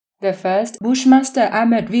The first Bushmaster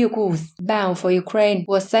armored vehicles bound for Ukraine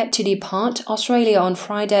was set to depart Australia on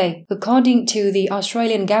Friday, according to the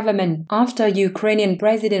Australian government, after Ukrainian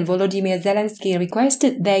President Volodymyr Zelensky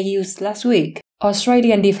requested their use last week.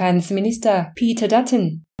 Australian Defence Minister Peter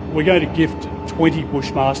Dutton. We're going to gift 20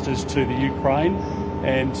 Bushmasters to the Ukraine,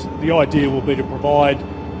 and the idea will be to provide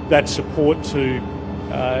that support to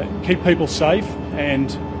keep people safe and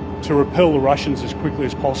to repel the Russians as quickly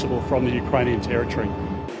as possible from the Ukrainian territory.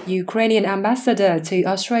 Ukrainian ambassador to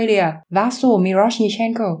Australia, Vasyl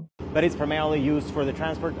Miroshnichenko. But it's primarily used for the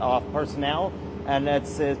transport of personnel, and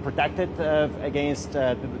it's protected against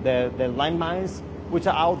the landmines which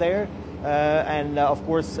are out there. Of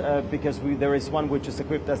course, because there is one which is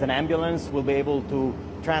equipped as an ambulance, we'll be able to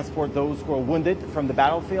transport those who are wounded from the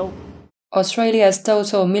battlefield. Australia's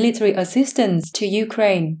total military assistance to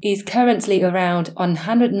Ukraine is currently around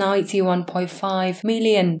 $191.5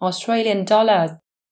 million Australian dollars.